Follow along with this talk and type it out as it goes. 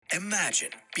Imagine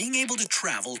being able to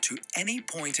travel to any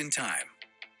point in time.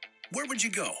 Where would you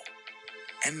go?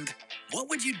 And what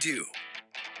would you do?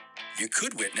 You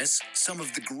could witness some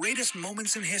of the greatest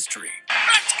moments in history.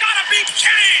 That's gotta be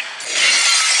Kane!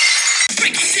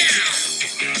 Break it down!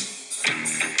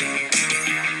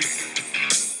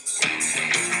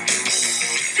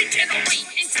 Degenerate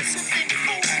into something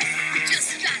cool. You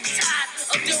just got tired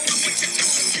of doing what you told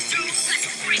us to do. That's a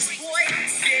break, boy.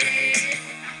 Yeah.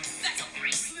 That's a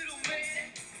break, little man.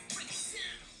 Break it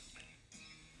down.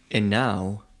 And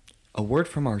now, a word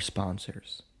from our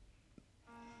sponsors.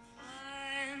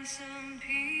 Find some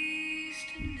peace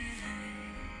tonight.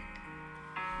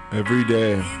 Every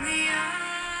day, In the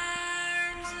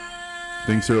arms of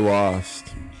things are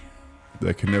lost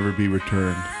that can never be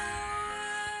returned.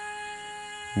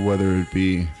 Whether it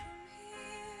be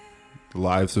the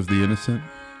lives of the innocent,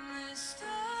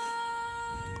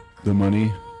 the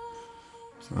money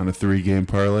on a 3-game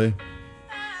parlay,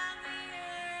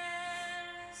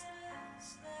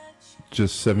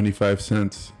 just 75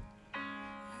 cents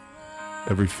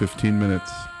every 15 minutes.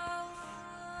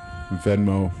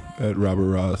 Venmo at Robert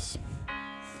Ross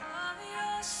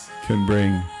can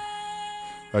bring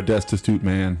a destitute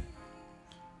man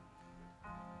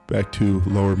back to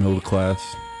lower middle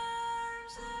class.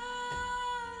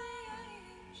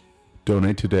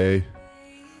 Donate today,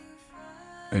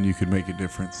 and you can make a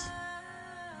difference.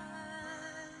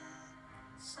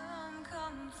 some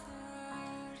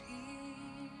comfort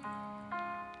here.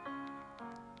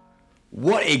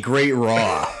 What a great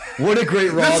Raw. What a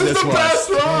great Raw This is the was. best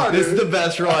Raw, This is dude. the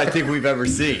best Raw I think we've ever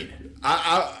seen.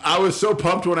 I was so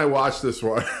pumped when I watched this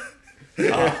one.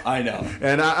 I know.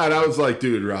 And I was like,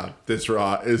 dude, Rob, this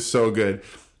Raw is so good.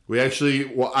 We actually,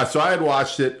 so I had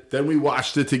watched it. Then we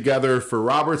watched it together for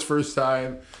Robert's first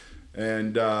time.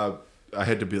 And I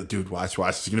had to be like, dude, watch.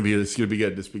 It's going to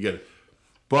be good.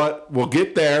 But we'll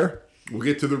get there. We'll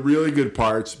get to the really good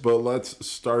parts. But let's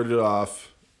start it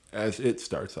off as it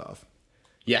starts off.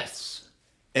 Yes.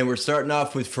 And we're starting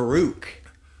off with Farouk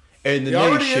and the You're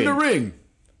already in Nation the ring.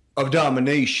 of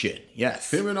Domination.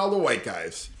 Yes. Him and all the white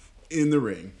guys in the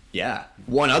ring. Yeah.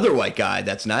 One other white guy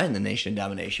that's not in the Nation of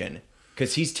Domination.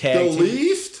 Because he's The tagged.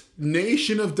 least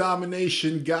Nation of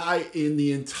Domination guy in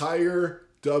the entire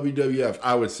WWF,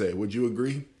 I would say. Would you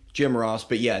agree? Jim Ross.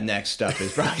 But yeah, next up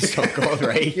is probably Stone Cold,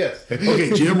 right? Yes.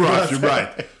 Okay, Jim Ross, you're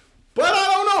right. But I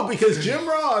don't know, because Jim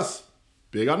Ross,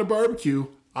 big on the barbecue.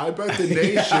 I bet the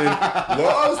Nation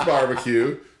loves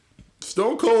barbecue.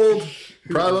 Stone Cold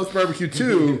probably loves barbecue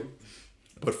too,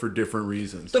 but for different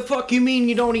reasons. The fuck you mean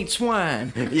you don't eat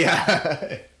swine?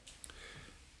 Yeah.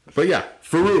 But yeah,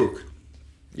 Farouk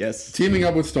Yes. teaming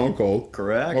up with Stone Cold.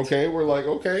 Correct. Okay, we're like,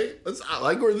 okay, I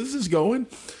like where this is going.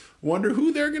 Wonder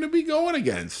who they're going to be going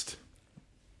against.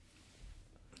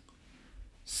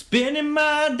 Spending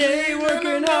my day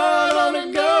working hard on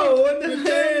the go, and the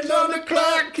hands on the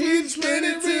clock keep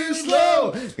spinning too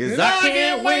slow. Cause I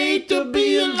can't wait to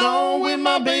be alone with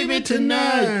my baby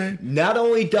tonight. Not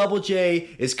only Double J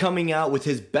is coming out with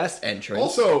his best entrance.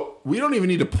 Also, we don't even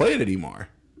need to play it anymore.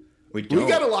 we We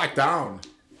got to lock down.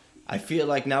 I feel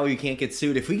like now you can't get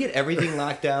sued. If we get everything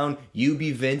locked down, you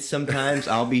be Vince sometimes,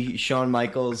 I'll be Shawn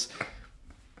Michaels.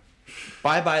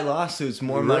 Bye-bye lawsuits,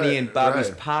 more money in Bobby's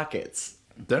right. pockets.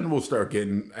 Then we'll start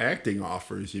getting acting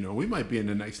offers. You know, we might be in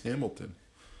the next Hamilton.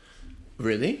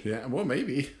 Really? Yeah, well,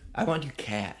 maybe. I want you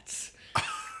Cats.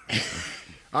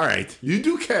 All right, you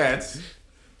do Cats.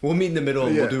 We'll meet in the middle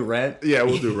and Yeah. we'll do Rent. Yeah,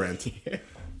 we'll do Rent.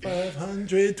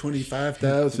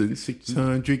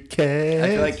 525,600 Cats. I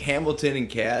feel like Hamilton and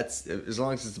Cats, as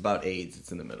long as it's about AIDS,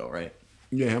 it's in the middle, right?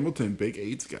 Yeah, Hamilton, big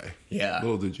AIDS guy. Yeah.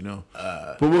 Little did you know.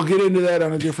 But we'll get into that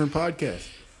on a different podcast.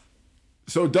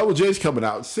 So Double J's coming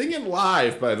out, singing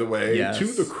live, by the way, Yes. to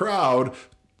the crowd,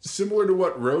 similar to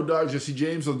what Road Dogg Jesse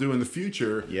James will do in the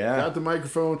future. Yeah. Got the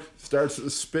microphone, starts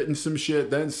spitting some shit,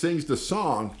 then sings the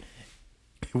song,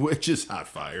 which is hot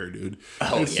fire, dude.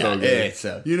 Oh, It's yeah, good. it's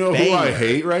a You know who I banger.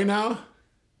 hate right now?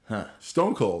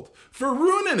 Stone Cold. For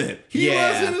ruining it. He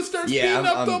Yeah. runs in and starts Yeah, beating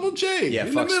up I'm- Double J yeah, in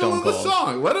the fuck middle Stone of the Cold.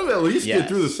 song. Let him at least Yes. get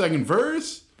through the second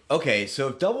verse. Okay, so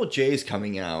if Double J is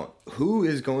coming out, who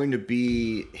is going to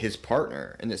be his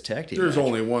partner in this tag team There's match?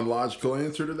 only one logical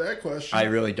answer to that question. I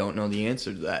really don't know the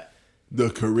answer to that. The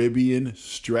Caribbean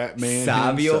strap man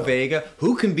Savio himself. Vega.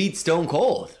 Who can beat Stone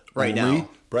Cold right Only now?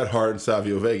 Bret Hart and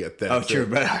Savio Vega. That's Oh, true, it.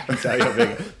 but Savio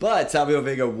Vega. But Savio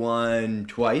Vega won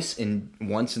twice and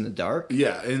once in the dark.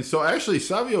 Yeah, and so actually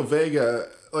Savio Vega,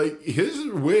 like his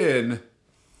win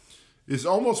is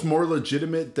almost more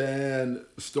legitimate than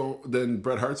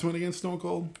Bret Hart's win against Stone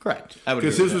Cold. Correct. I would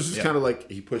Because agree his with was that, just yeah. kind of like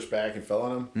he pushed back and fell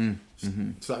on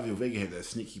him. Savio Vega had that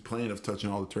sneaky plan of touching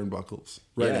all the turnbuckles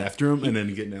right Yeah. after him and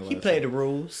then getting that He last played the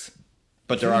rules,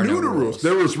 but there are no the rules.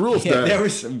 There was rules Yeah, then. there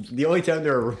was the only time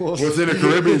there were rules Was in a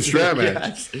Caribbean strap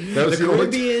match. Yes. That was The the only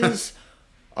time. Caribbeans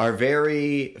are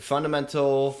very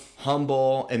fundamental,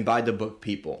 humble, and by the book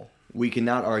people. We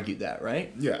cannot argue that,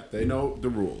 right? Yeah, they know the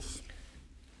rules.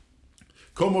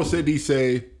 Como se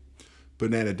dice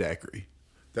banana daiquiri.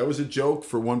 That was a joke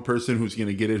for one person who's going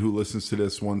to get it who listens to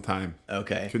this one time.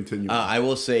 Okay. Continue. I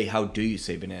will say, how do you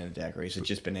say banana daiquiri? Is it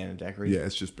just banana daiquiri? Yeah,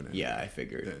 it's just banana. Yeah, I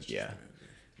figured. Yeah, it's just Yeah. banana.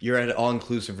 You're at an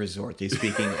all-inclusive resort. They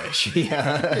speak English.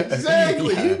 Yeah.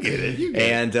 Exactly. You get it. You get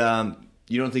it. And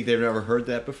you don't think they've never heard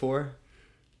that before?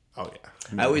 Oh,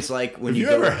 yeah. I always like when Have you you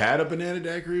go. ever had a banana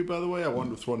daiquiri, by the way? I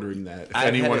was wondering that. If I've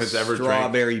anyone had a has ever drank.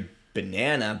 strawberry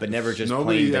banana, but never just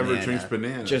Nobody plain ever banana. drinks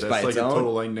banana. Just That's by like its a own.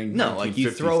 total, like, No, like you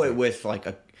 1950s throw it thing. with like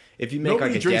a. If you make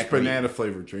Nobody like a drinks daiquiri. banana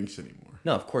flavored drinks anymore.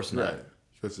 No, of course not. Right.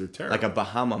 Because they're terrible. Like a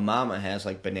Bahama Mama has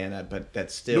like banana, but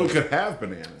that's still. No, it could have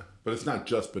banana, but it's not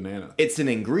just banana. It's an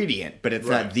ingredient, but it's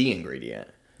Right. not the ingredient.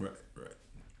 Right.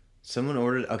 Someone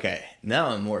ordered. Okay, now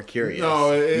I'm more curious.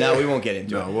 No, no, we won't get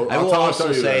into no, it. well, I I'll will tell also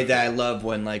you say that. that I love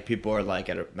when like people are like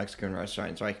at a Mexican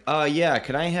restaurant. It's like, yeah,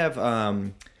 can I have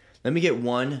let me get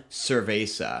one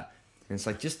cerveza. And it's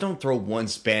like, just don't throw one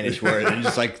Spanish word and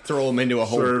just like throw them into a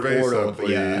whole Cerveza, portal.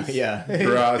 Yeah, please. yeah,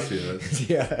 Gracias.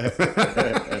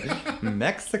 yeah.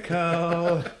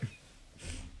 Mexico.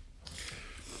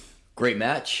 Great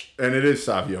match. And it is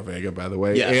Savio Vega, by the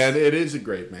way. Yes. And it is a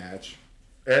great match.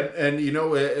 And you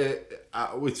know,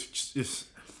 it's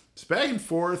back and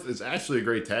forth. It's actually a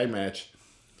great tag match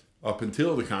up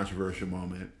until the controversial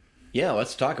moment. Yeah,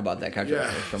 let's talk about that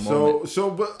Yeah. controversial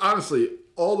moment. But honestly,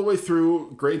 all the way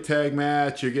through, great tag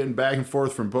match. You're getting back and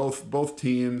forth from both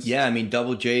teams. Yeah, I mean,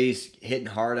 Double J's hitting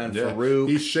hard on Yeah. Farouk.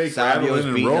 He's shake, Savio's rattling,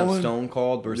 and beating up rolling. Stone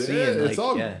Cold. We're Yeah, seeing it's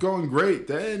all yeah. going great.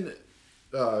 Then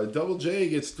Double J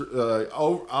gets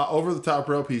over the top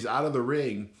rope. He's out of the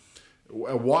ring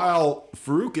while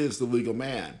Farouk is the legal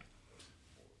man.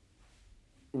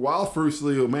 While Farouk's the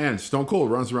legal man, Stone Cold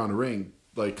runs around the ring,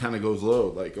 like kind of goes low,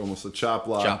 like almost a chop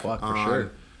block. Chop block for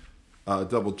sure.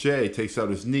 Double J takes out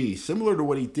his knee, similar to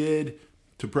what he did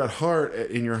to Bret Hart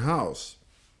in your house.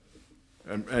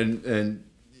 And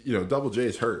you know, Double J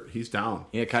is hurt. He's down.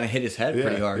 Yeah, kind of hit his head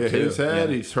pretty hard, yeah, too. hit his head.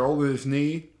 Yeah. He's holding his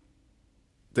knee.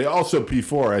 They also,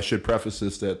 before, I should preface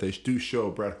this, that they do show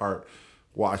Bret Hart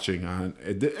watching on,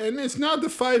 and it's not the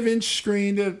 5-inch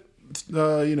screen that,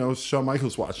 you know, Shawn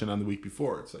Michaels watching on the week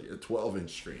before. It's like a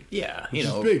 12-inch screen. Yeah, Which you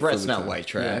is know, big for Bret's the not time. white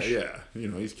trash. Yeah, you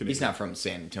know, he's Canadian. He's not from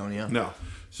San Antonio. No.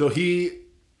 So he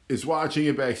is watching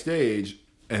it backstage,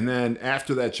 and then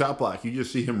after that chop block, you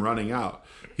just see him running out.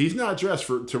 He's not dressed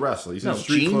to wrestle. He's in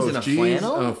street jeans clothes. and a Jeans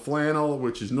flannel? and a flannel,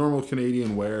 which is normal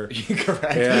Canadian wear. Correct.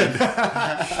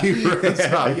 And he runs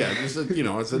out. Yeah, just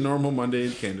it's a normal Monday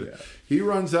in Canada. He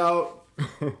runs out,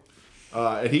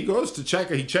 and he goes to check.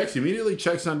 He immediately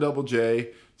checks on Double J.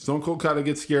 Stone Cold kind of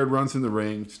gets scared, runs in the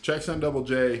ring, checks on Double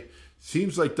J.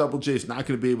 Seems like Double J is not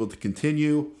going to be able to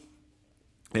continue.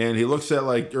 And he looks at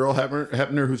like Earl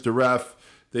Hebner, who's the ref.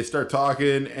 They start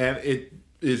talking, and it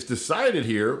is decided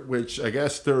here, which I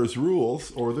guess there's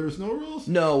rules, or there's no rules.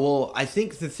 No, well, I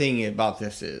think the thing about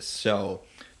this is, so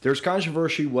there's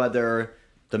controversy whether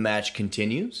the match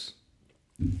continues,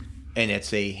 and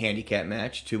it's a handicap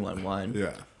match, 2-on-1.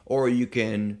 Yeah. Or you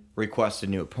can request a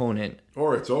new opponent.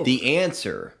 Or it's over. The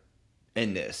answer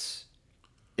in this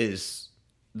is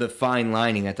the fine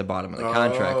lining at the bottom of the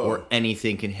contract Oh. where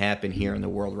anything can happen here in the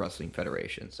World Wrestling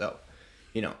Federation. So,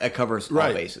 you know, it covers all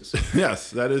Right. bases.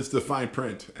 Yes, that is the fine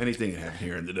print. Anything can happen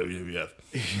here in the WWF.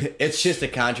 It's just a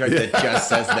contract that just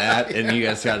says that, and you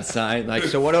guys got to sign. Like,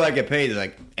 so what do I get paid? They're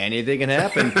like, anything can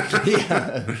happen.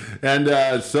 Yeah. And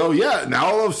now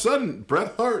all of a sudden,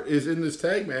 Bret Hart is in this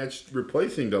tag match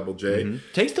replacing Double J.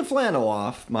 Takes the flannel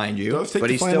off, mind you, Does take but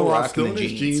the he's flannel still off, rocking still in the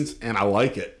his jeans, and I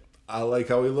like it. I like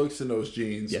how he looks in those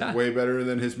jeans. Yeah. Way better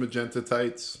than his magenta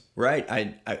tights. Right.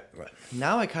 I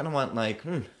now I kind of want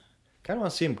to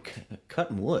see him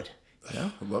cutting wood. You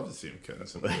know? I'd love to see him cutting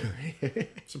some wood. I'm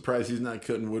surprised he's not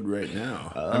cutting wood right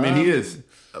now. I mean, he is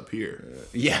up here.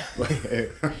 Yeah.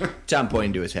 Tom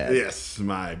pointing to his head. Yes,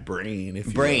 my brain. If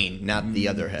you Brain, not the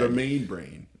other will. head. The main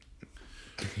brain.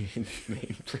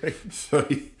 Main brain.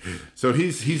 So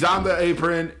he's on the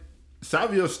apron.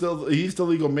 Savio's he's the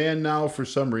legal man now for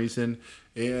some reason,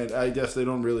 and I guess they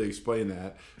don't really explain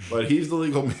that, but he's the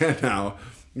legal man now,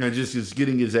 and just is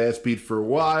getting his ass beat for a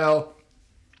while.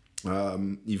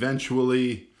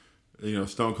 Eventually,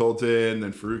 Stone Cold's in,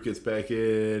 then Farouk gets back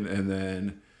in, and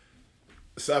then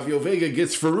Savio Vega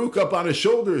gets Farouk up on his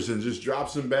shoulders and just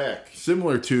drops him back.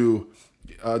 Similar to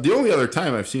the only other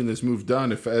time I've seen this move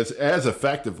done as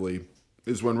effectively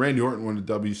is when Randy Orton won the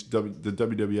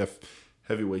WWF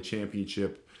Heavyweight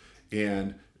Championship,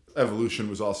 and Evolution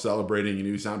was all celebrating, and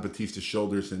he was on Batista's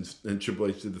shoulders, and Triple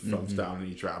H did the thumbs down, and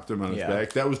he dropped him on his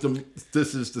back.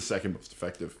 This is the second most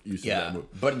effective use of that move.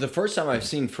 But the first time I've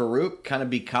seen Farouk kind of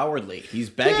be cowardly. He's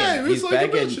begging. He's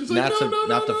begging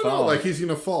not to fall. Like he's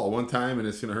gonna fall one time, and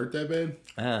it's gonna hurt that bad.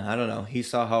 I don't know. He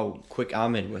saw how quick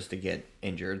Ahmed was to get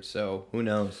injured, so who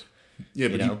knows? Yeah,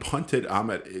 but he punted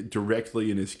Ahmed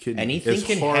directly in his kidney. Anything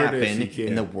can happen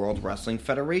in the World Wrestling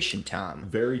Federation, Tom.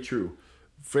 Very true.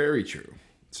 Very true.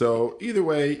 So either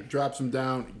way, drops him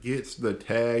down, gets the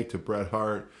tag to Bret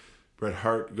Hart. Bret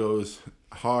Hart goes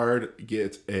hard,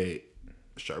 gets a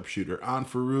sharpshooter on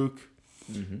Farouk.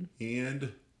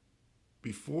 And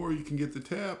before you can get the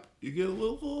tap, you get a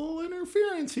little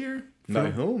interference here.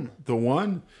 By whom? The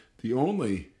one, the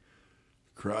only,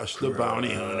 Crush the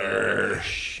Bounty Hunter.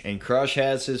 And Crush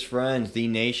has his friends, the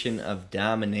Nation of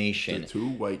Domination. The two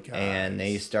white guys. And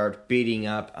they start beating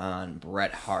up on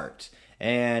Bret Hart.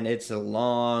 And it's a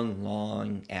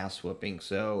long ass whooping.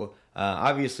 So,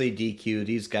 obviously DQ.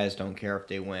 These guys don't care if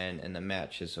they win and the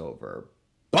match is over.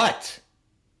 But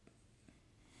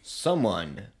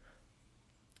someone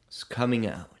is coming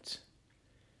out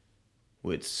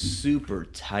with super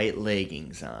tight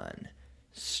leggings on.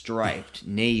 Striped,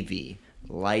 navy,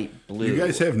 light blue. You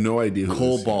guys have no idea who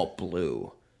cobalt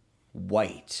blue,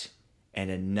 white,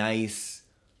 and a nice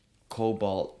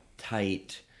cobalt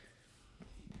tight.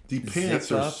 The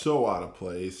pants are so out of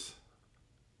place.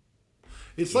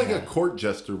 It's like a court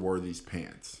jester wore these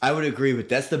pants. I would agree with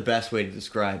that's the best way to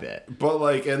describe it. But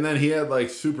and then he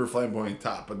had super flamboyant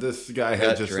top. But this guy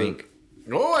had just drink.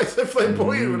 I said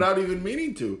flamboyant without even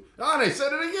meaning to. Oh, and I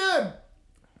said it again.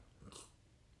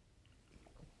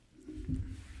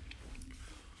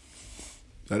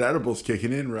 That edible's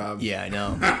kicking in, Rob. Yeah, I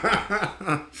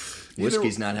know.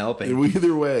 Whiskey's not helping.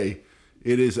 Either way,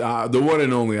 it is the one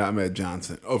and only Ahmed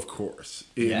Johnson, of course,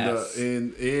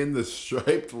 in the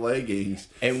striped leggings.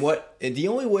 And the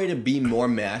only way to be more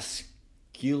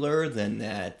muscular than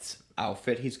that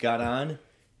outfit he's got on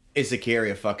is to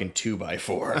carry a fucking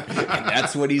 2x4, and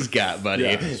that's what he's got, buddy.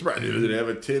 Yeah, he's probably doesn't have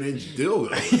a 10-inch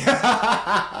dildo.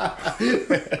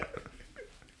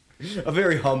 A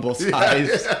very humble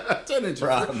size. 10 inches for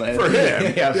him.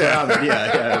 Yeah.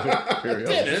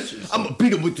 10 inches. I'm gonna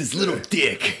beat him with this little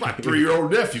dick. My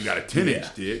 3-year-old nephew got a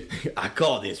 10-inch dick. I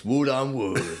call this wood on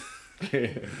wood.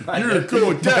 You're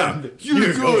going down.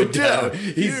 You're going down.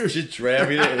 He's just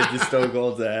driving it into Stone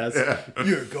Cold's ass. Yeah.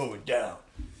 You're going down.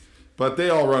 But they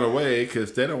all run away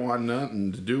because they don't want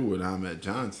nothing to do with Ahmed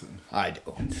Johnson. I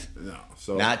don't. No,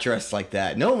 so not dressed like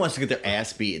that. No one wants to get their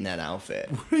ass beat in that outfit.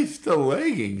 What is the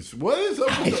leggings? What is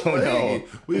up with the leggings?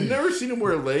 We've never seen him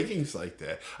wear leggings like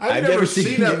that. I've never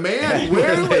seen a man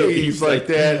wear leggings like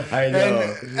that. I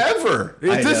know. And ever.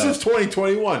 This is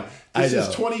 2021. This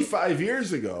is 25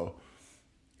 years ago.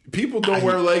 People don't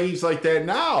wear leggings like that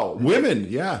now. Women,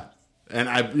 yeah. And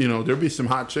there'll be some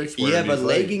hot chicks wearing but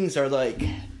leggings are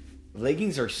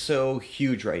leggings are so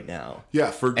huge right now.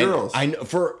 Yeah, for girls. I know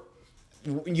for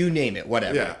you name it,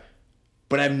 whatever. Yeah.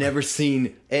 But I've never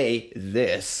seen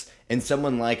this and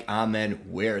someone like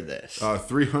Ahmed wear this.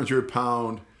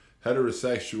 300-pound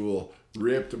heterosexual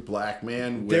ripped black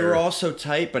man. They were all so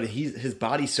tight, but his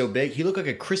body's so big. He looked like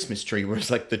a Christmas tree, where it's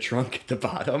like the trunk at the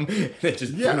bottom. It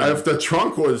just if the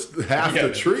trunk was half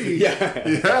the tree,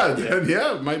 then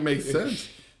it might make sense.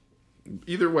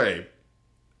 Either way,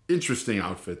 interesting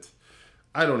outfit.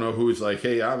 I don't know who's like,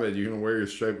 hey, Ahmed, you gonna wear your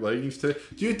striped leggings today?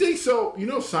 Do you think so? You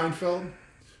know Seinfeld,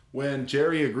 when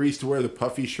Jerry agrees to wear the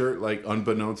puffy shirt,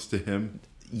 unbeknownst to him.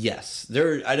 Yes,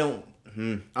 I don't.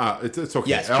 It's okay.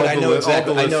 Yes, but I know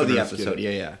exactly. I know the episode.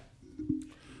 Yeah.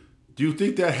 Do you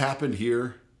think that happened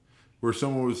here, where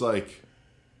someone was like,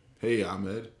 "Hey,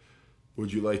 Ahmed,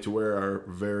 would you like to wear our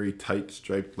very tight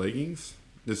striped leggings?"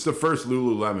 It's the first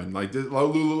Lululemon.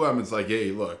 Lululemon's like,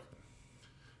 "Hey, look,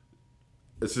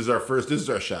 this is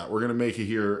our shot. We're gonna make it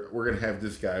here. We're gonna have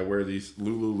this guy wear these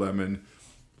Lululemon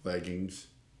leggings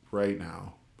right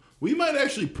now." We might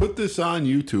actually put this on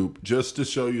YouTube just to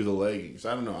show you the leggings.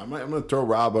 I don't know. I'm going to throw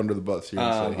Rob under the bus here.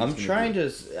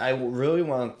 I really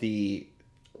want the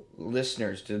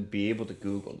listeners to be able to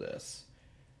Google this.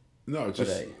 No,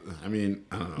 just, I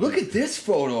don't know. Look at this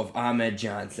photo of Ahmed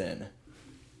Johnson.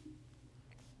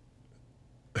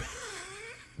 I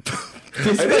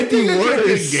think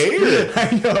it's gator.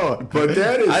 I know. But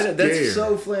that is that's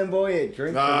so flamboyant.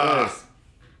 Drink from this.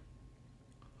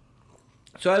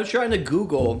 So I was trying to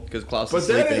Google because Klaus But is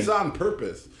that sleeping. is on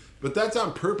purpose. But that's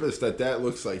on purpose that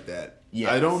looks like that. Yes.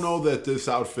 I don't know that this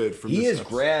outfit from He this is episode-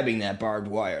 grabbing that barbed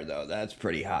wire though. That's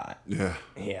pretty hot. Yeah.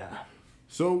 Yeah.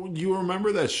 So you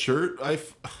remember that shirt?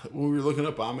 When we were looking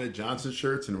up Ahmed Johnson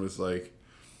shirts, and it was like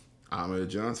Ahmed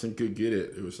Johnson could get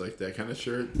it. It was like that kind of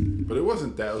shirt, but it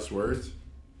wasn't those words.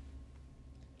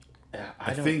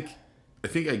 I think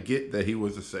I get that he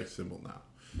was a sex symbol now.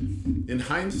 In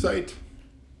hindsight,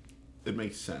 it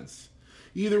makes sense.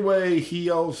 Either way, he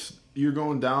yells, "You're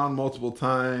going down" multiple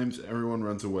times. Everyone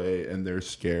runs away, and they're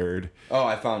scared. Oh,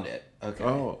 I found it. Okay.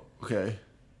 Oh, okay.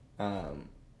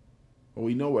 Well,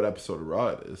 we know what episode of Raw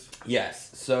it is.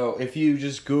 Yes. So if you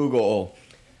just Google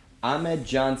Ahmed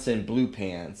Johnson blue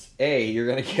pants, you're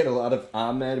gonna get a lot of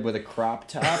Ahmed with a crop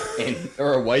top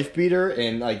or a wife beater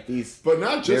and like these. But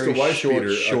not just very a wife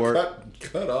beater, short. a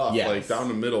cut off, Yes. like down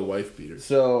the middle wife beater.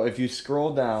 So if you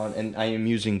scroll down, and I am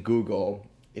using Google,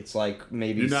 it's like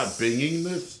maybe You're not binging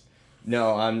this?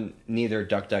 No, I'm neither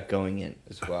going in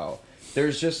as well.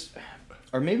 There's just,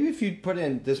 or maybe if you put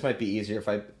in, this might be easier if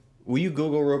I. Will you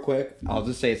Google real quick? I'll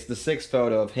just say it's the 6th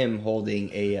photo of him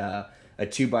holding a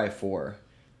 2x4,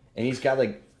 and he's got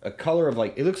like a color of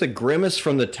like it looks like Grimace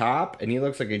from the top, and he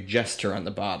looks like a jester on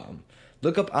the bottom.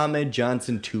 Look up Ahmed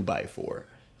Johnson 2x4.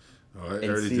 Oh, I And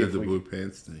already see did if the we- blue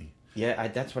pants thing. Yeah,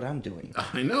 that's what I'm doing.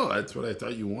 I know, that's what I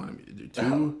thought you wanted me to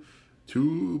do.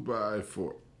 Two by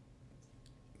four.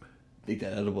 I think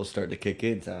that edible started to kick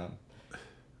in, Tom.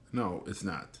 No, it's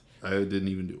not. I didn't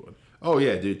even do one. Oh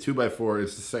yeah, dude, 2x4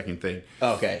 is the second thing.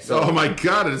 Okay, so Oh my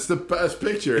god, it's the best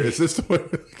picture. Is this the one?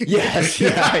 yes,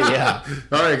 yeah.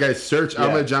 All right, guys, search Yeah.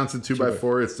 Ahmed Johnson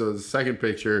 2x4. It's the second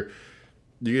picture.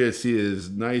 You're gonna see his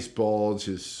nice bulge,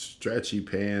 his stretchy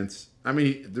pants. I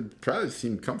mean, they probably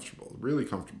seem comfortable, really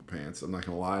comfortable pants. I'm not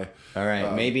gonna lie. All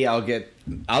right, maybe I'll get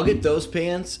those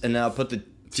pants, and I'll put the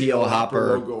T.O.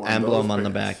 Hopper logo on emblem those on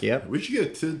the pants. back. Yep. We should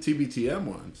get TBTM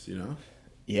ones. You know,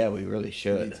 Yeah, we really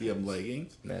should. TBTM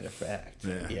leggings. Matter of fact.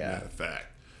 Yeah, Yeah. matter of fact.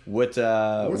 What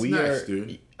What's we next, are,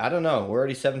 dude? I don't know. We're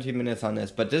already 17 minutes on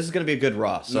this, but this is gonna be a good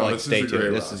Raw. So like, this stay is a tuned.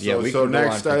 great This Raw. is yeah. So, We so can go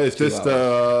next on for is 2 this hours.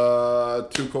 the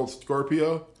Too Cold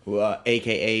Scorpio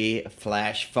AKA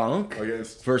Flash Funk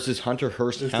against. versus Hunter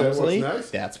Hearst Is that what's Helmsley.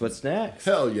 next? That's what's next.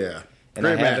 Hell yeah! And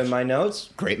Great I have match. in my notes,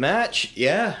 great match.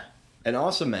 Yeah, an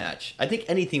awesome match. I think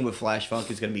anything with Flash Funk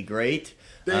is gonna be great.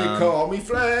 They call me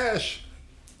Flash.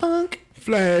 Funk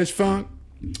Flash Funk.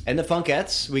 and the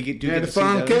Funkettes. We do And get the to see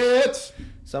those. Funkettes.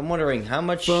 So I'm wondering how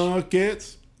much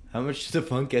Funkettes. do the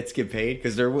Funkettes get paid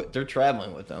because they're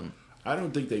traveling with them. I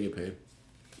don't think they get paid.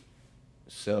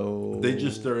 So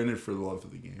They're in it for the love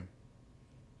of the game.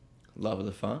 love of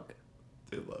the funk.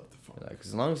 They love the funk. Like,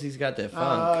 as long as he's got that funk,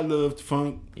 I love the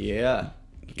funk. yeah.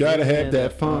 Gotta Give have me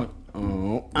that funk.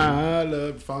 Oh, I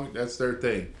love funk. That's their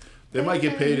thing. They might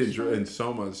get paid in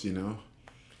somas, you know.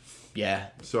 Yeah,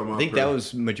 Soma I think per- that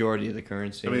was majority of the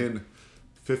currency. I mean,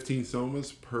 15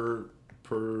 somas per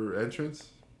entrance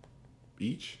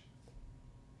each.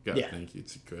 Gotta Yeah. think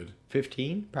it's good.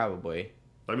 15 probably.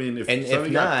 I mean, if And if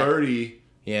somebody got not- 30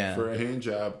 Yeah. for a hand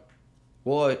job,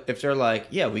 Well, if they're like,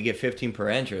 yeah, we get 15 per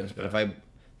entrance, but if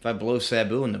I blow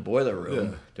Sabu in the boiler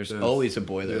room, Yeah, there's then always a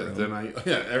boiler yeah, room.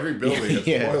 then every building has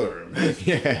Yeah. a boiler room.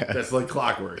 Yeah. That's like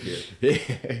clockwork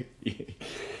here.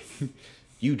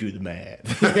 You do the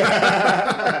math.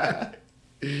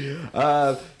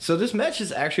 So this match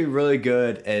is actually really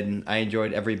good, and I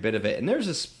enjoyed every bit of it. And there's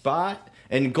a spot,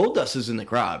 and Goldust is in the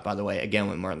crowd, by the way, again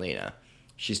with Marlena.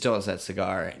 She still has that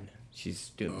cigar, and she's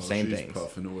doing the same she's things.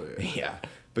 puffing away. Yeah,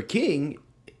 but King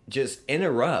just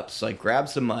interrupts, like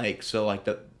grabs the mic, so like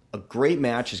a great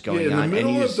match is going Yeah, in the on, middle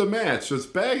and of he's the match, so it's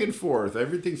back and forth.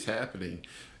 Everything's happening.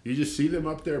 You just see them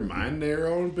up there minding their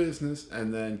own business,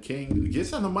 and then King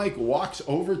gets on the mic, walks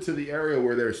over to the area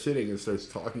where they're sitting, and starts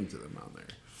talking to them out there.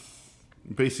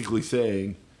 Basically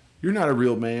saying, "You're not a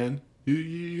real man.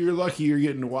 You're lucky you're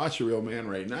getting to watch a real man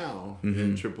right now."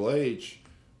 And Triple H,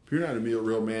 if you're not a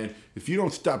real man, if you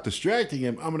don't stop distracting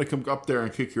him, I'm gonna come up there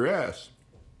and kick your ass.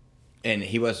 And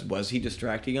he was he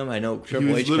distracting him? I know Triple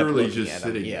was H literally kept looking just at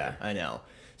him. sitting Yeah, there. I know.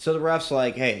 So the ref's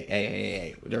like,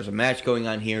 hey, there's a match going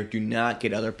on here. Do not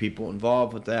get other people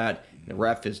involved with that. The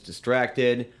ref is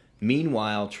distracted.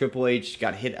 Meanwhile, Triple H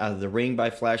got hit out of the ring by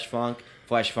Flash Funk.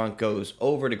 Flash Funk goes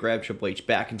over to grab Triple H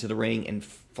back into the ring, and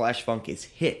Flash Funk is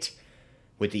hit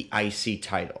with the IC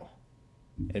title.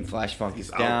 And Flash Funk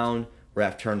is out. down.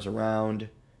 Ref turns around.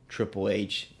 Triple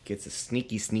H gets a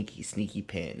sneaky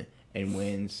pin and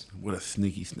wins. What a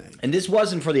sneaky snake! And this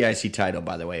wasn't for the IC title,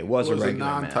 by the way. It was, It was a a regular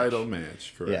non-title match.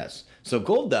 match, correct? Yes. So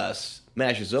Goldust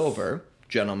match is over,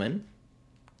 gentlemen.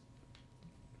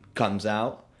 Comes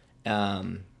out,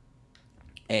 and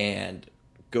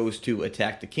goes to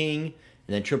attack the King,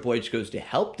 and then Triple H goes to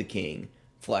help the King.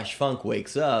 Flash Funk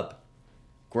wakes up,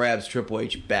 grabs Triple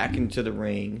H back into the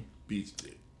ring, Beats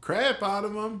the crap out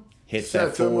of him. hits that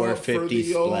Sets him up for 450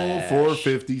 the old splash.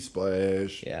 450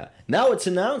 splash. Yeah. Now it's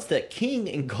announced that King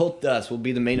and Goldust will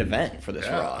be the main event for this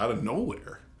Yeah, Raw. out of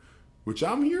nowhere. Which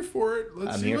I'm here for it.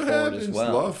 Let's I'm see here what for it happens. as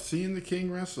well. Love seeing the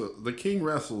King wrestle. The King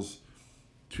wrestles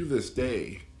to this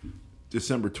day,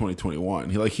 December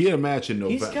 2021. He had a match in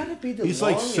November. He's gotta be the He's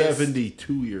like longest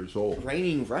 72 years old.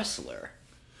 Reigning wrestler.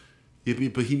 Yeah,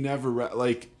 but he never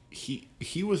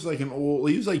he was like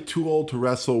he was like too old to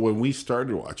wrestle when we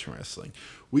started watching wrestling.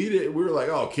 We were like,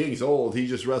 oh, King's old. He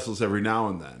just wrestles every now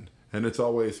and then, and it's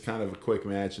always kind of a quick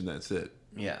match and that's it.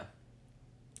 Yeah.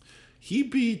 He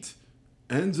beat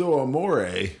Enzo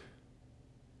Amore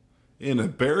in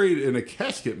a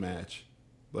casket match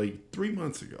like 3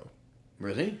 months ago.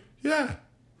 Really? Yeah.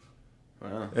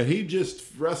 Wow. And he just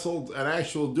wrestled an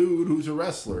actual dude who's a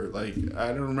wrestler. Like, I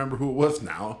don't remember who it was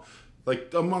now.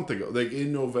 Like a month ago, like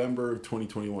in November of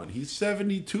 2021. He's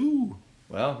 72.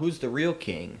 Well, who's the real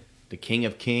King? The King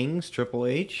of Kings, Triple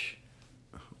H?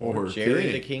 Or Jerry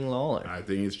King. the King Lawler? I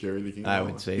think it's Jerry the King. I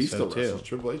Lawler. would say he so, still too. wrestles.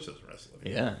 Triple H doesn't wrestle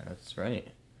anymore. Yeah, that's right.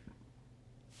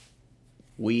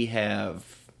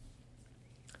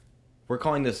 We're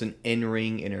calling this an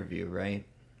in-ring interview, right?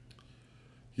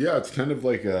 Yeah, it's kind of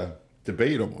like a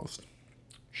debate almost.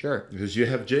 Sure. Because you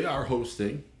have JR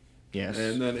hosting, Yes.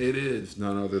 and then it is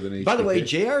none other than HBK. By the way,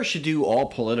 JR should do all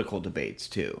political debates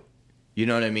too. You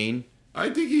know what I mean? I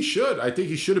think he should. I think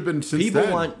he should have been since People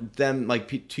then. want them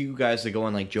like two guys to go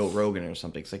on like Joe Rogan or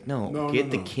something. It's like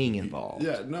get the King involved.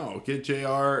 Yeah, no, get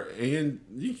JR and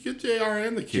you can get JR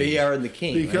and the King. JR and the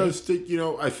King, because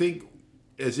I think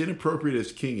as inappropriate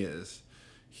as King is,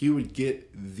 he would get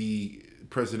the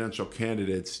presidential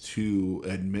candidates to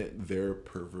admit their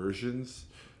perversions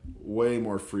way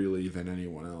more freely than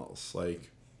anyone else. Like,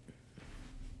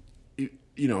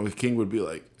 if King would be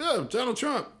like, "Oh, Donald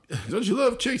Trump, don't you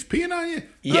love chicks peeing on you?"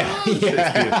 Yeah, I love chicks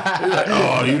peeing." He's like,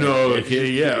 "Oh, okay,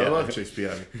 yeah, I love chicks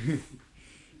peeing on me,"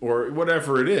 or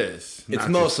whatever it is. It's Not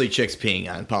mostly chicks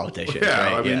peeing on politicians. yeah,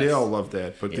 right? I mean, Yes. they all love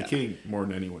that, but the Yeah. King more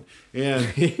than anyone.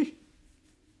 And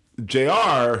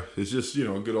JR is just,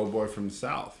 a good old boy from the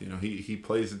South. He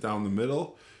plays it down the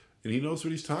middle, and he knows what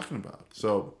he's talking about.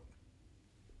 So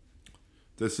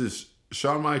this is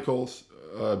Shawn Michaels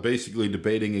basically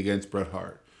debating against Bret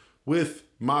Hart with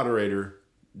moderator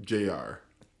JR.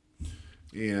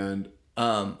 And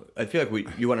I feel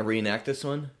like you want to reenact this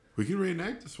one. we can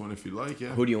reenact this one if you like, yeah.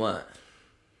 Who do you want?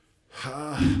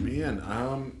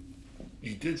 Man,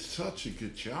 you did such a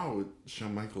good job with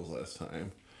Shawn Michaels last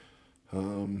time. I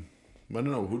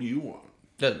don't know. Who do you want?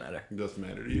 Doesn't matter. It doesn't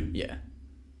matter to you. Yeah.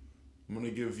 I'm gonna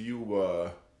give you.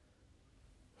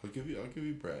 I'll give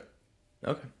you Brett.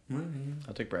 Okay.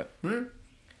 I'll take Brett. Hmm?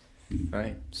 All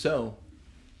right. So,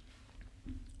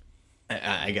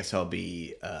 I guess I'll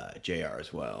be JR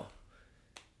as well.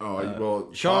 Oh, well,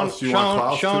 Sean, Klaus, do you want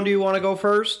Klaus Sean, to- do you want to go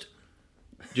first?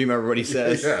 Do you remember what he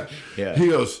says? Yeah. He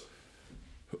goes,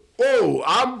 "Oh,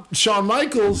 I'm Shawn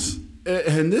Michaels,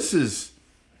 and this is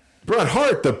Bret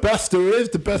Hart, the best there is,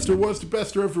 the best there was, the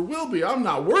best there ever will be. I'm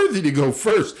not worthy to go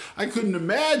first. I couldn't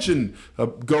imagine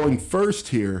going first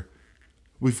here.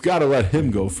 We've got to let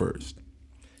him go first."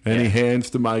 And he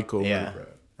hands the mic over Yeah, to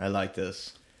Bret. I like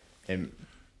this. And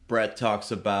Brett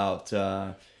talks about,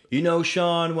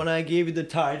 Sean, when I gave you the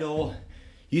title,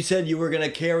 you said you were going to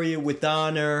carry it with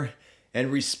honor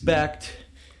and respect.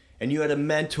 And you had a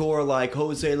mentor like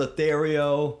Jose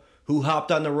Lothario who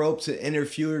hopped on the ropes and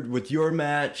interfered with your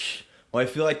match. Well, I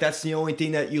feel like that's the only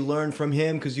thing that you learned from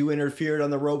him because you interfered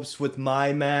on the ropes with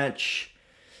my match.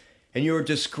 And you're a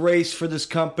disgrace for this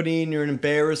company and you're an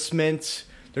embarrassment.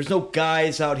 There's no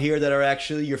guys out here that are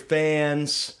actually your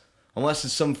fans, unless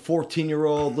it's some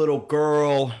 14-year-old little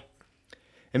girl.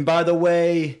 And by the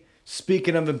way,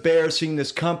 speaking of embarrassing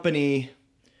this company,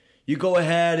 you go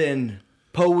ahead and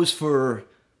pose for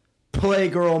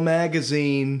Playgirl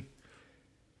magazine.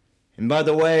 And by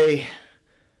the way,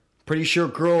 pretty sure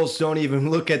girls don't even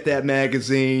look at that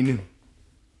magazine.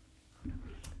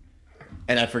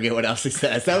 And I forget what else he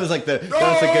says. That was like that was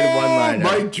a good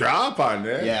one-liner. Mic drop on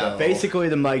that. Yeah, though. basically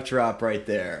the mic drop right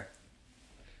there.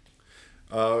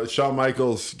 Shawn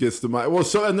Michaels gets the mic. Well,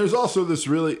 and there's also this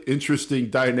really interesting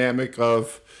dynamic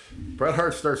of Bret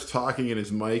Hart starts talking and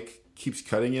his mic keeps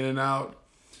cutting in and out,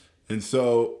 and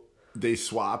so they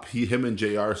swap. Him and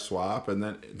JR swap, and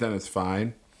then it's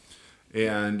fine.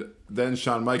 And then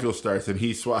Shawn Michaels starts and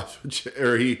he swaps,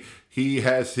 or he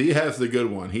has the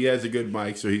good one. He has a good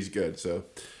mic, so he's good. So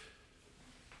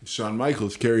Shawn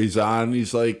Michaels carries on. And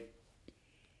he's like,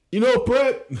 you know,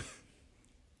 Brett,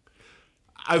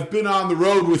 I've been on the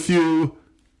road with you,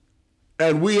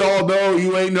 and we all know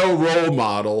you ain't no role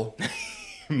model.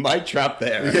 Mic drop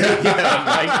there.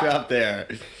 Yeah, mic drop there.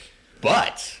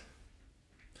 But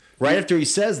right after he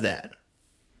says that,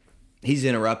 he's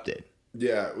interrupted.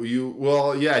 Yeah,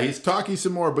 he's talking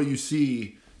some more, but you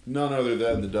see none other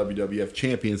than the WWF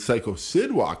champion Psycho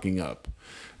Sid walking up.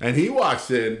 And he walks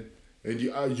in, and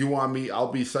you want me,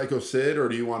 I'll be Psycho Sid, or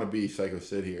do you want to be Psycho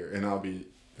Sid here? And I'll be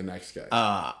the next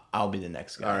guy. I'll be the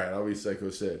next guy. All right, I'll be Psycho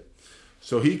Sid.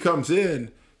 So he comes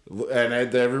in,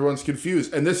 and everyone's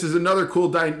confused. And this is another cool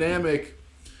dynamic.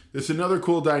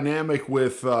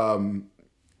 With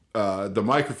the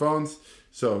microphones.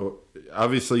 So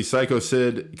obviously Psycho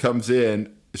Sid comes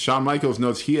in. Shawn Michaels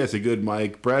knows he has a good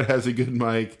mic. Brett has a good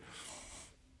mic.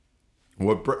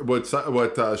 What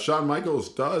Shawn Michaels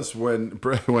does when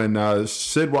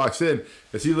Sid walks in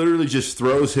is he literally just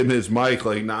throws him his mic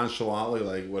like nonchalantly,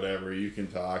 like whatever, you can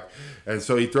talk. And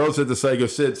so he throws it to Psycho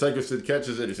Sid. Psycho Sid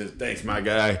catches it. He says, "Thanks, my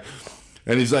guy."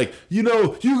 And he's like, you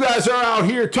know, you guys are out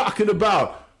here talking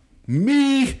about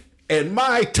me and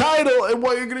my title and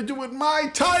what you're gonna do with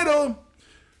my title.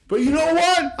 But you know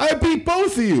what? I beat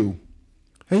both of you.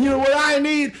 And you know what I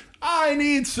need? I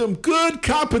need some good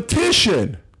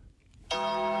competition.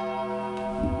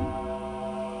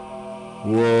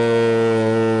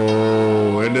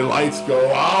 Whoa. And the lights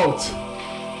go out.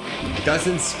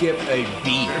 Doesn't skip a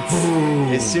beat.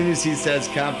 As soon as he says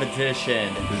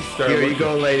competition. Here you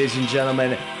go, ladies and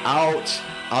gentlemen. Out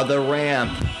of the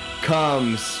ramp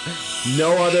comes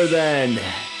no other than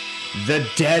the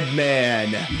Dead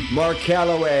Man, Mark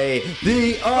Calloway,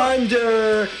 The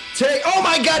Undertaker. Oh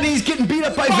my God, he's getting beat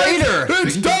up by Vader.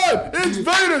 It's time. It's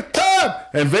Vader time.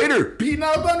 And Vader beating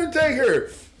up Undertaker.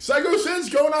 Psycho Sid's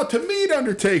going out to meet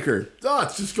Undertaker. Oh,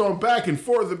 it's just going back and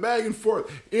forth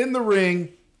in the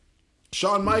ring.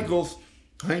 Shawn Michaels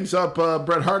hangs up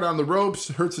Bret Hart on the ropes,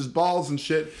 hurts his balls and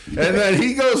shit. And then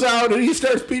he goes out and he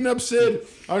starts beating up Sid.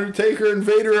 Undertaker and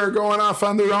Vader are going off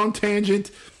on their own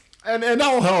tangent. And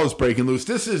all hell is breaking loose.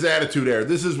 This is Attitude Era.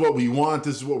 This is what we want.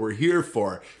 This is what we're here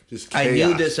for. Just chaos. I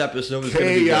knew this episode was going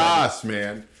to be chaos,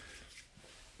 man.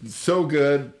 It's so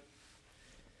good.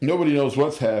 Nobody knows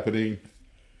what's happening.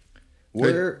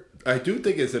 I do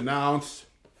think it's announced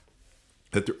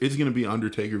that there is going to be an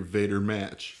Undertaker-Vader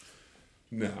match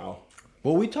now.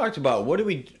 Well, we talked about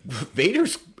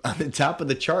Vader's on the top of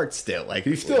the chart still. Like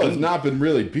he still has not been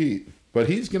really beat, but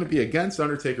he's going to be against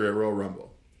Undertaker at Royal Rumble.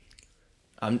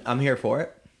 I'm here for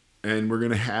it. And we're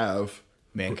going to have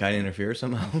Mankind interfere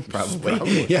somehow,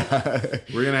 probably. Yeah,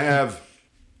 we're going to have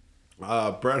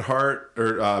Bret Hart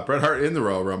in the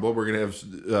Royal Rumble. We're going to have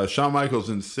Shawn Michaels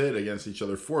and Sid against each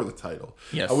other for the title.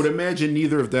 Yes. I would imagine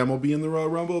neither of them will be in the Royal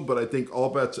Rumble, but I think all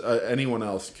bets anyone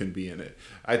else can be in it.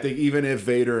 I think even if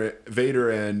Vader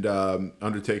and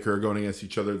Undertaker are going against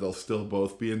each other, they'll still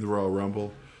both be in the Royal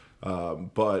Rumble.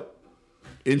 But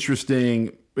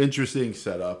interesting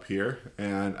setup here,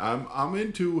 and I'm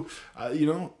into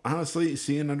honestly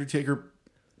seeing Undertaker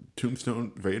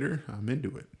Tombstone Vader. I'm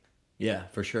into it. Yeah,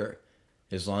 for sure.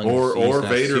 As long or as he's not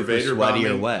Vader super Vader sweaty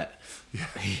bombing, or wet.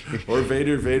 or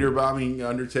Vader bombing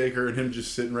Undertaker and him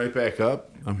just sitting right back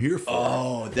up. I'm here for it.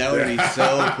 Oh, that would be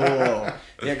so cool. Yeah,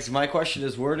 because my question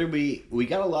is, where do we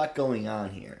got a lot going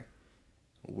on here.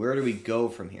 Where do we go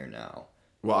from here now?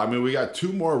 Well, I mean, we got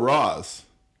 2 more Raws.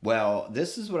 Well,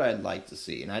 this is what I'd like to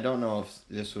see, and I don't know if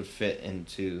this would fit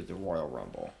into the Royal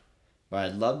Rumble, but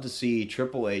I'd love to see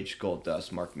Triple H,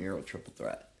 Goldust, Mark Miro triple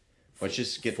threat. Let's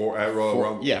just get at Royal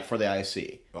Rumble. Yeah, for the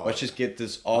IC. Oh. Let's just get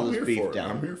this beef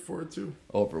down. I'm here for it too.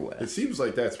 Over with. It seems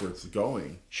like that's where it's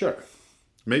going. Sure.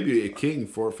 Maybe a king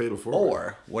for Fatal 4.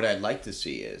 Or what I'd like to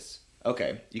see is,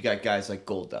 okay, you got guys like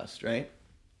Goldust, right?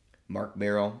 Mark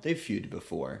Miro, they've feuded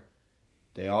before.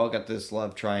 They all got this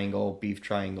love triangle, beef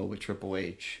triangle with Triple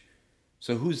H.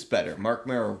 So who's better, Mark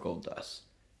Miro or Goldust?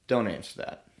 Don't answer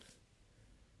that.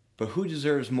 But who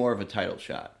deserves more of a title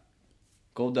shot?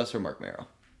 Goldust or Mark Miro?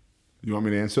 You want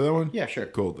me to answer that one? Yeah, sure.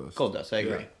 Goldust. Goldust, I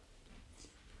agree. Yeah.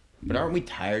 But aren't we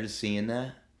tired of seeing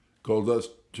that? Goldust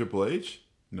Triple H?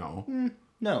 No.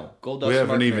 No, Goldust We haven't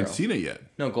Mark even Miro. seen it yet.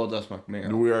 No, Goldust Mark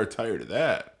Miro. We are tired of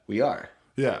that. We are.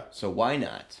 Yeah. So why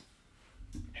not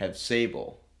have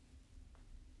Sable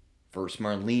versus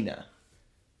Marlena?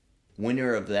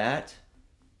 Winner of that,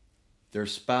 their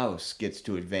spouse gets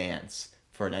to advance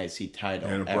for an IC title.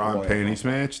 And a at bra and Royal panties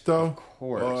Rumble. match, though? Of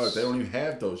course. Oh, they don't even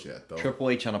have those yet, though. Triple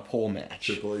H on a pole match.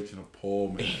 Triple H in a pole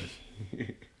match.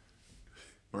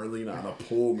 Marlena on a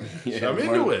pole match. Yeah, I'm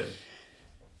into it.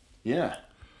 Yeah.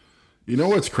 You know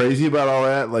what's crazy about all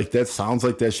that? Like, that sounds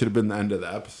like that should have been the end of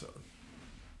the episode.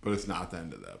 But it's not the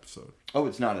end of the episode. Oh,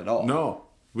 it's not at all. No.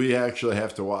 We actually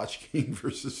have to watch King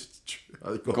versus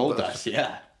Goldust,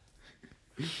 yeah.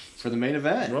 For the main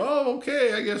event. Well,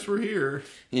 okay. I guess we're here.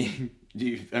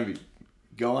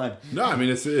 Go on. No, I mean,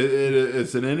 it's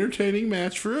an entertaining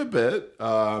match for a bit.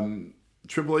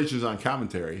 Triple H is on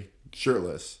commentary,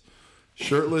 shirtless.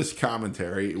 Shirtless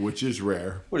commentary, which is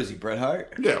rare. What is he, Bret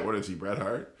Hart? Yeah, what is he, Bret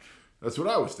Hart? That's what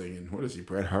I was thinking. What is he,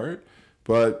 Bret Hart?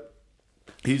 But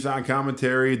he's on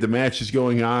commentary. The match is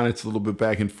going on. It's a little bit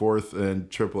back and forth. And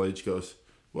Triple H goes,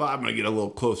 well, I'm going to get a little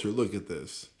closer look at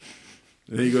this.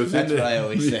 And he goes That's what I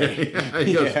always say.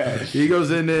 He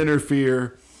goes in to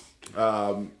interfere.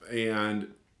 And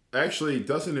actually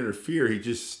doesn't interfere. He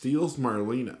just steals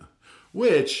Marlena.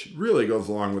 Which really goes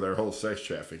along with our whole sex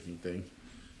trafficking thing.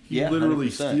 He literally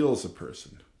 100%. steals a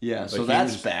person. Yeah, so Like,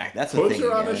 that's back. That's a puts thing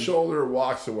her on again. his shoulder,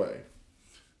 walks away,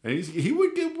 and he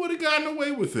would have gotten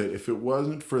away with it if it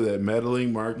wasn't for that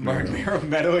meddling Mark Mero.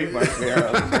 Meddling Mark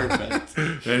Mero. Perfect.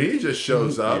 And he just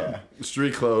shows up, Yeah.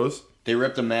 street clothes. They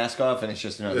rip the mask off, and it's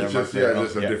just another It's Mark just, Mero.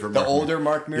 just a different the Mark older Mero.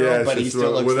 Mark Mero, it's but he just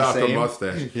still looks without the same.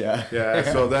 mustache. Yeah.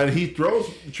 Yeah. So then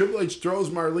Triple H throws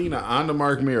Marlena onto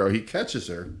Mark Mero. He catches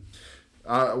her.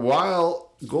 While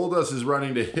Goldust is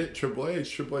running to hit Triple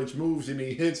H moves and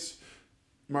he hits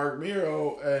Mark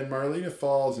Mero, and Marlena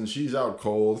falls, and she's out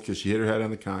cold because she hit her head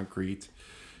on the concrete.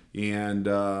 And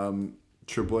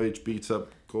Triple H beats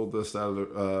up Goldust out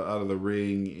of the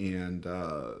ring, and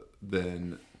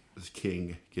then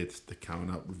King gets the count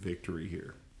out victory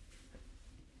here.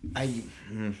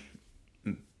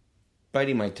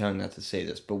 Biting my tongue not to say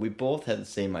this, but we both had the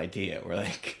same idea. We're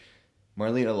like,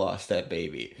 Marlena lost that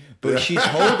baby, but she's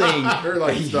holding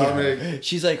Her stomach. Yeah.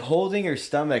 She's like holding her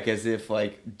stomach as if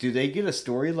like, do they get a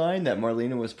storyline that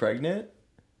Marlena was pregnant?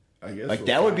 I guess Like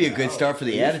that would be a good start for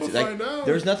the attitude. We'll Like find out.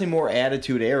 there's nothing more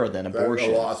attitude era than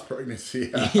abortion. A lost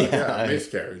pregnancy. Yeah.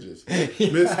 Miscarriages.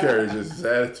 Miscarriages is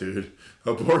attitude.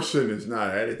 Abortion is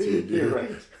not attitude, dude. You're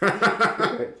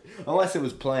right. Unless it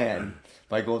was planned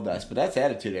by Goldust, but that's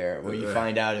attitude era where you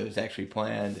find out it was actually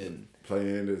planned and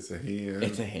Planned is a hand.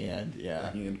 it's a hand. Yeah.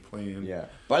 A hand plan. Yeah.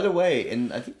 By the way,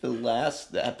 and I think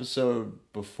the episode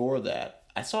before that,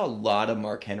 I saw a lot of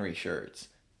Mark Henry shirts.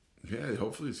 Yeah,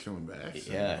 hopefully he's coming back.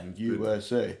 soon. Yeah.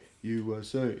 USA.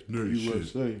 USA.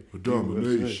 USA.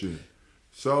 Domination.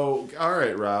 So, all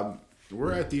right, Rob.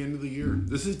 We're at the end of the year.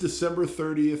 This is December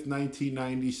 30th,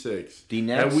 1996. The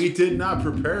next- And we did not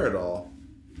prepare at all.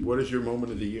 What is your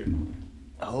moment of the year?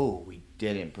 Oh, we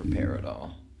didn't prepare at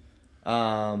all.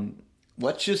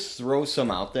 Let's just throw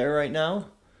some out there right now.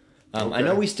 I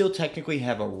know we still technically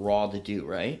have a Raw to do,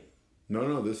 right?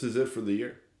 No, this is it for the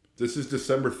year. This is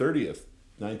December 30th,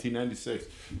 1996.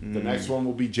 The next one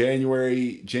will be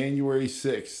January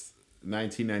 6th,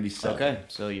 1997. Okay,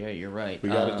 so yeah, you're right. We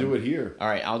got to do it here. All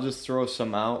right, I'll just throw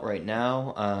some out right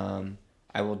now.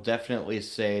 I will definitely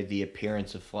say the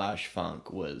appearance of Flash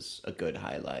Funk was a good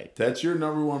highlight. That's your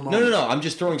number one moment. No. I'm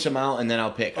just throwing some out, and then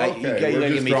I'll pick. Okay, You gotta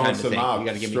give me time to think. out. You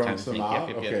gotta give me Throwing time to some think. out?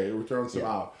 Yep. Okay, we're throwing some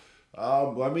out.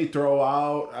 Let me throw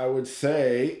out, I would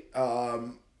say, what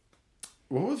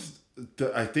was,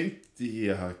 I think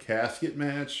the casket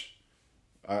match.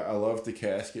 I loved the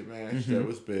casket match. Mm-hmm. That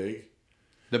was big.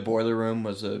 The Boiler Room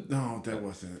was a... No, that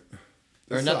wasn't.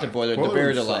 Or not the sucked. Boiler, the Boiler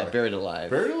Buried Room Alive. sucked. Buried Alive.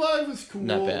 Buried Alive was cool.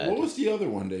 Not bad. What was the other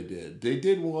one they did? They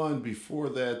did one before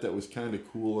that was kind of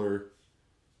cooler.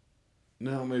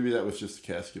 No, maybe that was just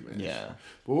the casket match. Yeah.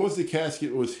 But what was the casket?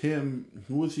 It was him.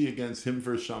 Who was he against? Him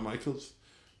versus Shawn Michaels?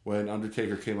 When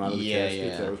Undertaker came out of the casket.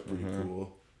 Yeah. That was pretty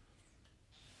cool.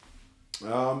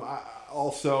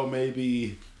 Also,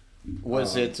 maybe...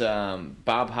 Was it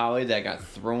Bob Holly that got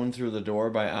thrown through the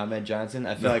door by Ahmed Johnson?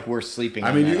 I feel like we're sleeping. I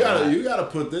on mean, that you gotta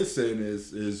put this in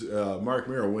is Mark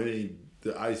Mero winning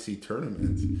the IC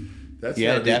tournament. That's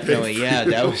Yeah, gotta be big definitely. for Yeah,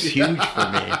 you. that was huge for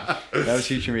me. That was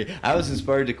huge for me. I was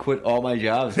inspired to quit all my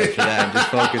jobs after that and just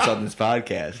focus on this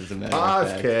podcast. As a matter of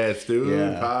fact. Podcast, dude.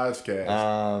 Yeah.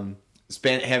 Podcast.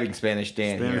 Having Spanish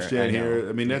Dan Spanish here. Dan I know. here.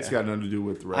 I mean, that's got nothing to do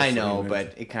with the rest. I know,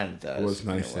 but it kind of does. it was in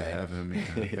a nice to way. have him. Yeah,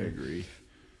 I agree.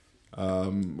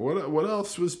 What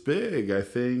else was big? I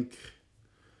think.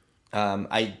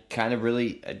 I kind of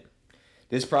really.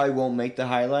 This probably won't make the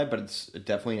highlight, but it's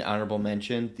definitely an honorable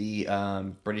mention.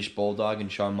 The British Bulldog and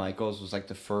Shawn Michaels was like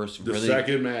the first The really.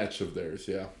 second match of theirs,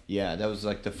 yeah. Yeah, that was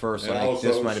like the first. And Like also-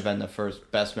 this might have been the first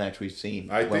best match we've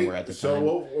seen I when think we're at the so.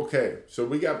 time. Okay, so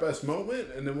we got best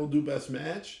moment, and then we'll do best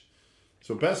match.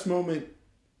 So best moment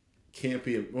can't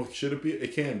be. Should it be?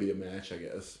 It can be a match, I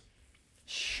guess.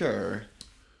 Sure.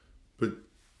 But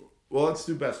let's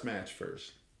do best match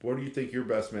first. What do you think your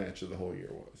best match of the whole year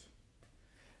was?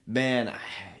 Man,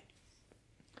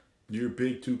 You're a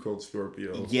big Too Cold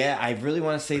Scorpio. yeah, I really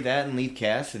want to say that and leave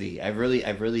Cassidy. I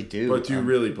really do. But do you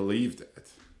really believe that?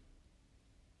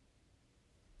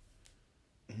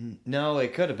 No,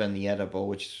 it could have been the edible,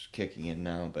 which is kicking in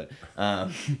now, but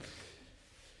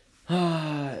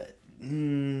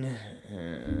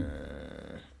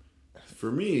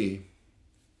For me,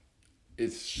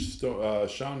 it's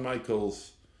Shawn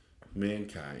Michaels'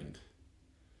 Mankind.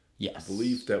 yes. I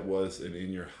believe that was an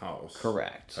In Your House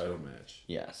Correct. title match.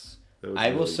 Yes. That was I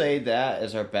will really say that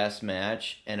is our best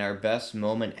match, and our best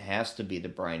moment has to be the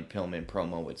Brian Pillman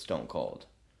promo with Stone Cold.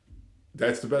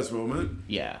 That's the best moment?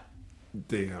 Yeah.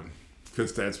 Damn.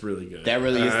 Because that's really good. That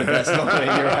really is the best moment,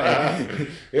 you're right.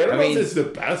 I don't know mean- if it's the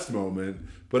best moment,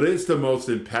 but it's the most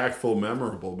impactful,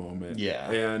 memorable moment.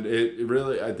 Yeah. And it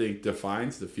really, I think,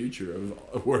 defines the future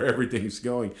of where everything's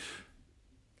going.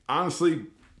 Honestly,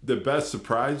 the best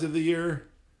surprise of the year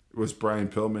was Brian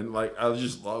Pillman. Like, I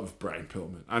just love Brian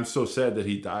Pillman. I'm so sad that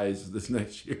he dies this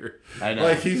next year. I know.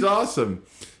 Like, he's awesome.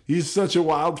 He's such a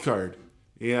wild card.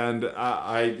 And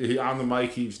he, on the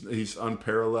mic, he's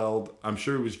unparalleled. I'm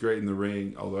sure he was great in the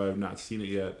ring, although I have not seen it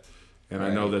yet. And I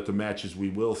know Right. that the matches we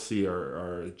will see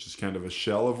are just kind of a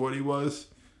shell of what he was.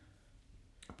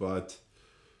 But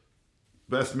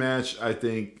best match, I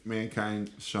think,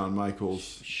 Mankind, Shawn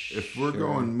Michaels. If we're Sure.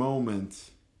 going moment,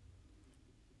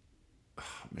 oh,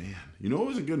 man, you know what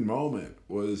was a good moment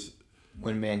was,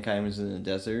 When Mankind was in the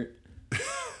desert.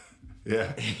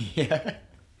 yeah. Yeah.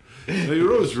 You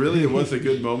know what was a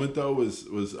good moment though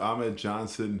was Ahmed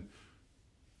Johnson.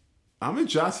 Ahmed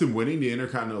Johnson winning the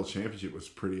Intercontinental Championship was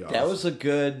pretty awesome. That was a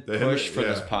good They had push it- for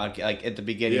this yeah. podcast. Like, at the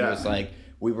beginning, it was Yeah. like,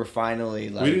 we were finally,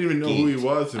 like, We didn't even know who he geeked.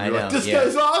 was, and I we were like, know, "This yeah.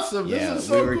 guy's awesome! Yeah, This is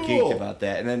so we were cool!" geeked about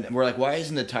that. And then we're like, why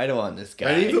isn't the title on this guy?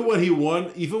 And even when he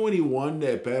won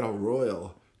that Battle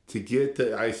Royal to get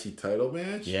the IC title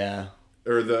match, Yeah.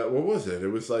 or what was it? It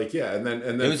was like, yeah, and then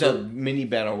It was a mini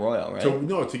battle royal, right?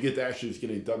 to get to actually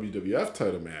get a WWF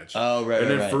title match. Oh, right,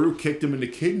 And right, then right. Farouk kicked him in the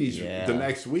kidneys Yeah. the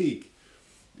next week.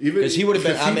 Even 'Cause he would have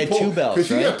been Ahmed Two Belts, Because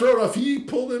he right? got thrown off. He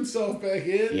pulled himself back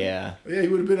in. Yeah. Yeah, he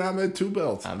would have been Ahmed Two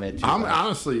Belts. Ahmed Two Belts.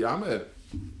 Honestly, Ahmed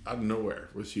out of nowhere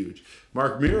was huge.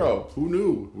 Mark Miro, who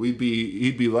knew?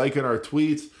 He'd be liking our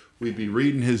tweets. We'd be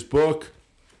reading his book.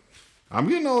 I'm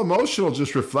getting all emotional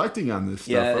just reflecting on this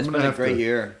stuff. Yeah, it's I'm been gonna a have great to,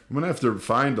 year. I'm gonna have to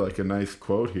find like a nice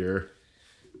quote here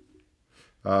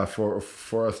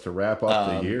for us to wrap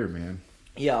up the year, man.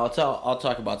 Yeah, I'll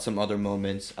talk about some other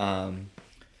moments.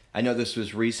 I know this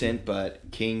was recent,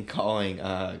 but King calling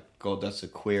Goldust a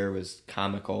queer was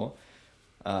comical.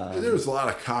 There was a lot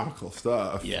of comical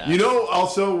stuff. Yeah. You know,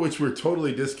 also, which we're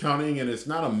totally discounting, and it's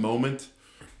not a moment,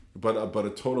 but a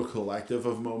total collective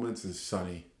of moments is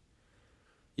Sunny.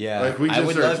 Yeah, Like, we I just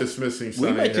would are love- dismissing We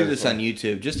Sunny might do as, this like- on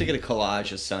YouTube just to get a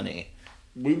collage of Sunny.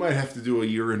 We might have to do a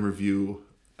year in review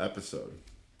episode.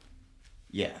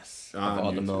 Yes, On of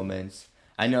all the YouTube. moments.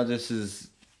 I know this is.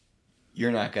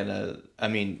 You're not gonna. I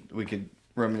mean, we could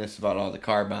reminisce about all the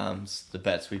car bombs, the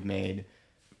bets we've made.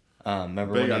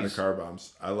 Remember Big when on you the car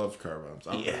bombs. I love car bombs.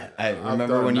 Yeah, I I've remember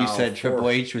done when you now said Triple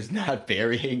 4. H was not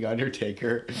burying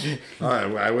Undertaker.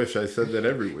 I wish I said that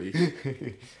every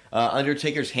week.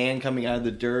 Undertaker's hand coming out of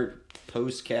the dirt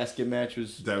post casket match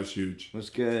was That was huge.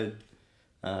 good.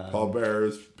 Paul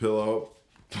Bearer's pillow.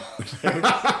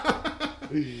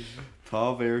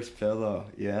 Paul Bear's pillow,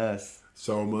 yes.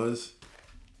 Soma's.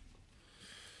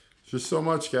 Just so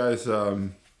much, guys.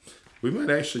 We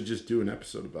might actually just do an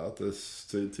episode about this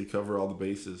to cover all the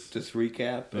bases. Just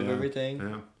recap of Yeah, everything.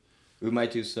 Yeah. We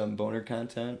might do some boner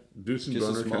content. Do some Just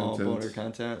boner a small content. boner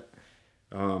content.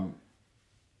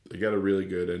 I got a really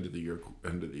good end of the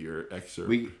year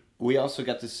excerpt. We also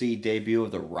got to see debut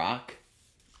of The Rock.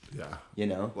 Yeah. You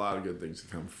know. A lot of good things to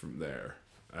come from there,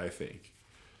 I think.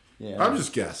 Yeah. I'm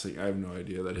just guessing. I have no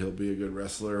idea that he'll be a good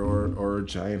wrestler or a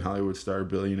giant Hollywood star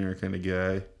billionaire kind of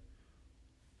guy.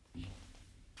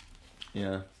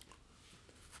 Yeah.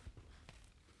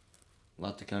 A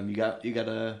lot to come. You got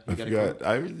a.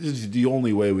 This is the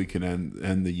only way we can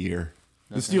end the year.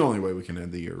 This is the only way we can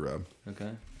end the year, Rob.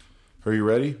 Okay. Are you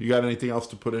ready? You got anything else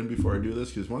to put in before I do this?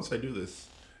 Because once I do this,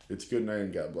 it's good night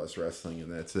and God bless wrestling,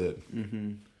 and that's it.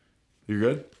 Mm-hmm. You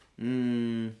good?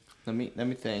 Let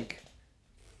me think.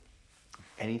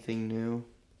 Anything new?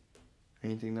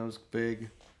 Anything that was big?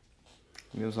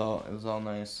 It was all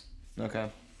nice. Okay.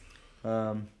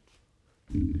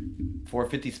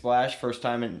 450 Splash, first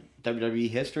time in WWE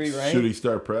history, right? Shooting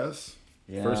Star Press.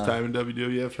 Yeah. First time in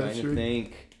WWF Trying to history.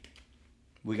 think.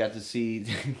 We got to see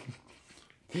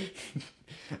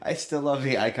I still love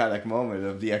the iconic moment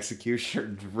of the executioner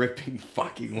dripping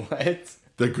fucking wet.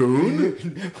 The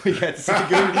goon? We got to see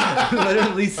the goon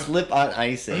literally slip on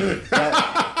icing.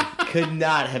 That could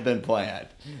not have been planned.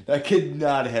 That could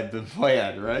not have been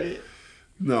planned, right?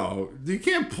 No, you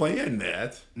can't plan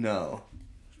that. No.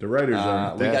 The writers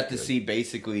aren't We that got to good. see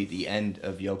basically the end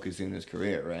of Yokozuna's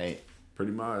career, right?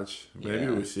 Pretty much. Maybe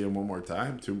Yeah. we see him one more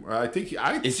time. I think.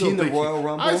 Is he in the Royal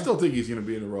Rumble? I still think he's going to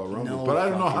be in the Royal Rumble, but I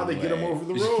don't know how they get him over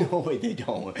the rope. No way, they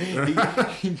don't. They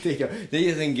don't. They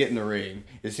just didn't get in the ring.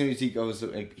 As soon as he goes,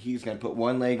 like, he's gonna put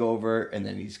one leg over, and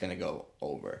then he's gonna go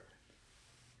over.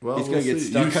 Well, He's gonna get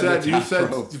see. stuck on the You top said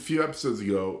rope. a few episodes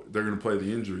ago they're going to play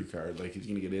the injury card, like he's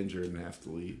going to get injured and have to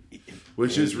leave,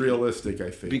 which is realistic, I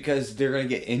think. Because they're gonna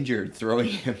get injured throwing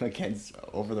him against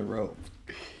over the rope.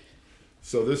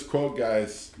 So this quote,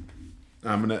 guys,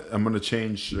 I'm gonna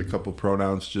change a couple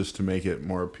pronouns just to make it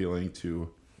more appealing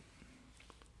to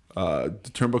the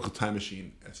Turnbuckle Time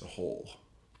Machine as a whole.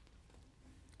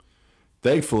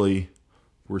 Thankfully,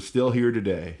 we're still here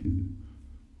today.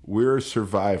 We're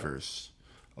survivors,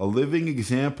 a living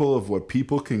example of what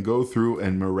people can go through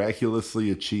and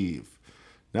miraculously achieve.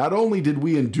 Not only did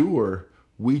we endure,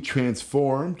 we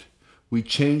transformed, we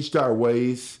changed our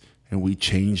ways, and we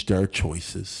changed our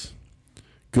choices.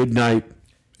 Good night,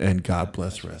 and God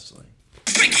bless wrestling.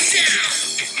 Break it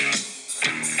down.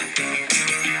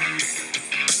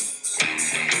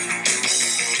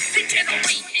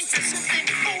 Degenerate into something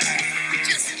cool. We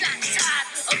just got